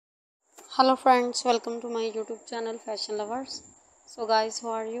Hello friends, welcome to my YouTube channel Fashion Lovers. So guys, how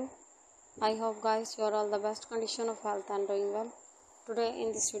are you? I hope guys you are all the best condition of health and doing well. Today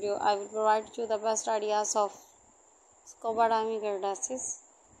in this video I will provide you the best ideas of scuba diving gear dresses.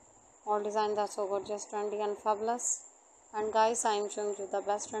 All designs are so gorgeous, trendy and fabulous. And guys, I am showing you the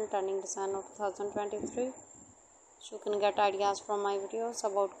best and trending design of 2023. So you can get ideas from my videos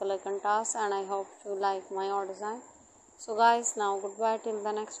about color contrast, and I hope you like my all design. So guys, now goodbye till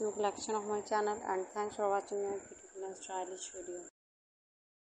the next new collection of my channel, and thanks for watching my beautiful and stylish video.